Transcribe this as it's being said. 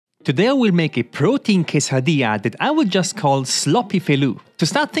Today I will make a protein quesadilla that I will just call sloppy Felu. To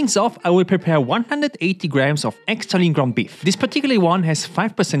start things off, I will prepare 180 grams of extra lean ground beef. This particular one has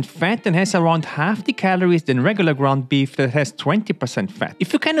 5% fat and has around half the calories than regular ground beef that has 20% fat.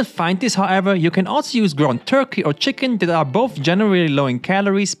 If you cannot find this, however, you can also use ground turkey or chicken that are both generally low in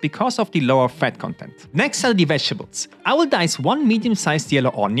calories because of the lower fat content. Next are the vegetables. I will dice one medium-sized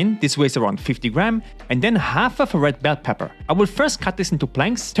yellow onion, this weighs around 50 grams, and then half of a red bell pepper. I will first cut this into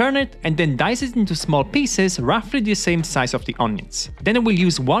planks, turn it, and then dice it into small pieces roughly the same size of the onions. Then I will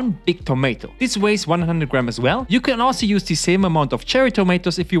use one big tomato. This weighs 100 grams as well. You can also use the same amount of cherry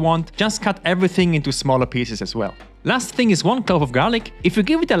tomatoes if you want, just cut everything into smaller pieces as well. Last thing is one clove of garlic. If you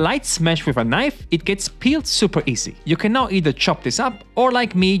give it a light smash with a knife, it gets peeled super easy. You can now either chop this up or,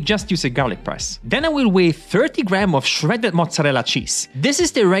 like me, just use a garlic press. Then I will weigh 30 grams of shredded mozzarella cheese. This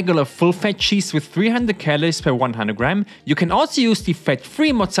is the regular full-fat cheese with 300 calories per 100 grams. You can also use the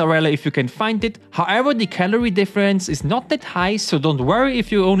fat-free mozzarella if you can find it. However, the calorie difference is not that high, so don't worry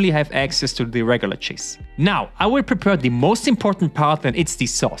if you only have access to the regular cheese. Now, I will prepare the most important part, and it's the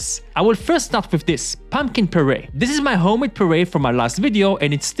sauce. I will first start with this, pumpkin puree. This is my homemade puree from my last video,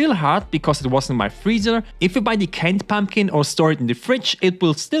 and it's still hard because it was in my freezer. If you buy the canned pumpkin or store it in the fridge, it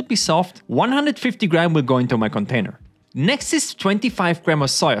will still be soft. 150 grams will go into my container. Next is 25 grams of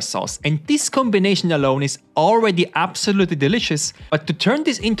soy sauce, and this combination alone is already absolutely delicious, but to turn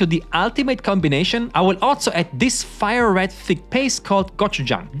this into the ultimate combination, I will also add this fire red thick paste called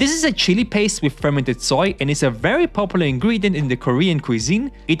gochujang. This is a chili paste with fermented soy and is a very popular ingredient in the Korean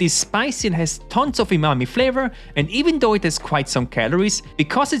cuisine. It is spicy and has tons of umami flavor, and even though it has quite some calories,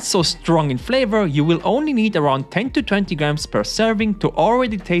 because it's so strong in flavor, you will only need around 10 to 20 grams per serving to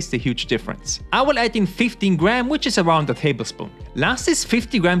already taste a huge difference. I will add in 15 grams, which is around a tablespoon. Last is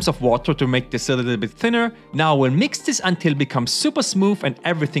 50 grams of water to make this a little bit thinner. Now I will mix this until it becomes super smooth and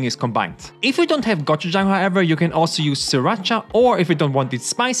everything is combined. If you don't have gochujang, however, you can also use sriracha, or if you don't want it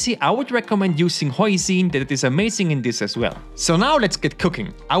spicy, I would recommend using hoisin, that is amazing in this as well. So now let's get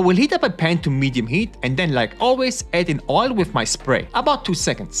cooking. I will heat up a pan to medium heat and then, like always, add in oil with my spray, about 2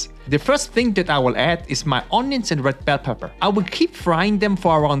 seconds. The first thing that I will add is my onions and red bell pepper. I will keep frying them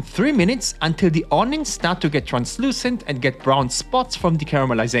for around 3 minutes until the onions start to get translucent and get brown spots from the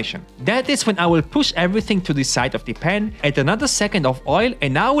caramelization. That is when I will push everything to the side of the pan, add another second of oil,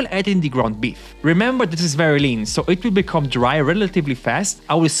 and I will add in the ground beef. Remember, this is very lean, so it will become dry relatively fast.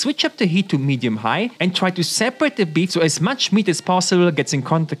 I will switch up the heat to medium-high and try to separate the beef so as much meat as possible gets in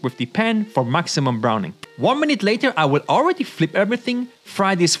contact with the pan for maximum browning. 1 minute later, I will already flip everything,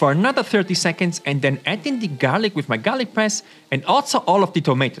 fry this for another 30 seconds, and then add in the garlic with my garlic press and also all of the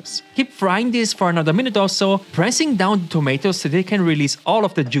tomatoes. Keep frying this for another minute or so, pressing down the tomatoes so they can release all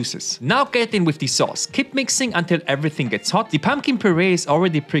of the juices. Now get in with the sauce. Keep mixing until everything gets hot. The pumpkin puree is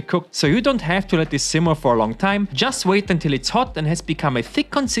already pre-cooked, so you don't have to let this simmer for a long time. Just wait until it's hot and has become a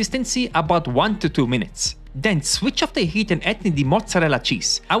thick consistency, about 1 to 2 minutes. Then switch off the heat and add in the mozzarella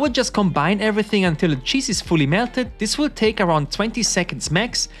cheese. I will just combine everything until the cheese is fully melted. This will take around 20 seconds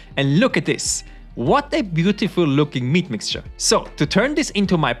max, and look at this. What a beautiful looking meat mixture. So to turn this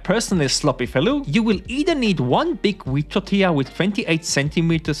into my personal sloppy Felu, you will either need one big wheat tortilla with 28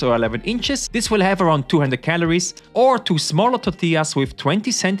 centimeters or 11 inches, this will have around 200 calories, or 2 smaller tortillas with 20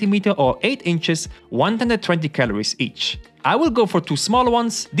 centimeters or 8 inches, 120 calories each. I will go for 2 smaller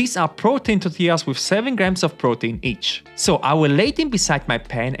ones. These are protein tortillas with 7 grams of protein each. So I will lay them beside my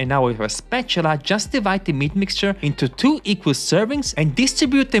pan, and now with a spatula just divide the meat mixture into 2 equal servings and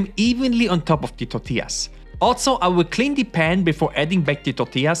distribute them evenly on top of the tortillas. Also, I will clean the pan before adding back the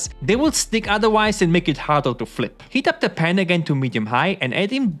tortillas. They will stick otherwise and make it harder to flip. Heat up the pan again to medium-high and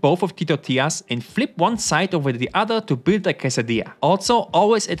add in both of the tortillas and flip one side over the other to build a quesadilla. Also,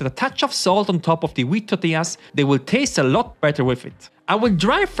 always add a touch of salt on top of the wheat tortillas. They will taste a lot better with it. I will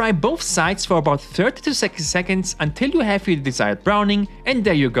dry fry both sides for about 30 to 60 seconds until you have your desired browning, and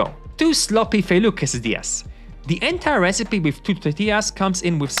there you go. 2 sloppy Felu quesadillas. The entire recipe with 2 tortillas comes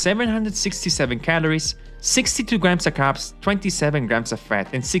in with 767 calories, 62 grams of carbs, 27 grams of fat,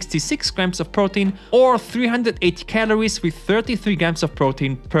 and 66 grams of protein, or 380 calories with 33 grams of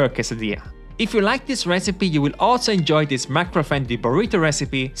protein per quesadilla. If you like this recipe, you will also enjoy this macro-friendly burrito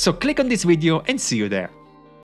recipe, so click on this video and see you there.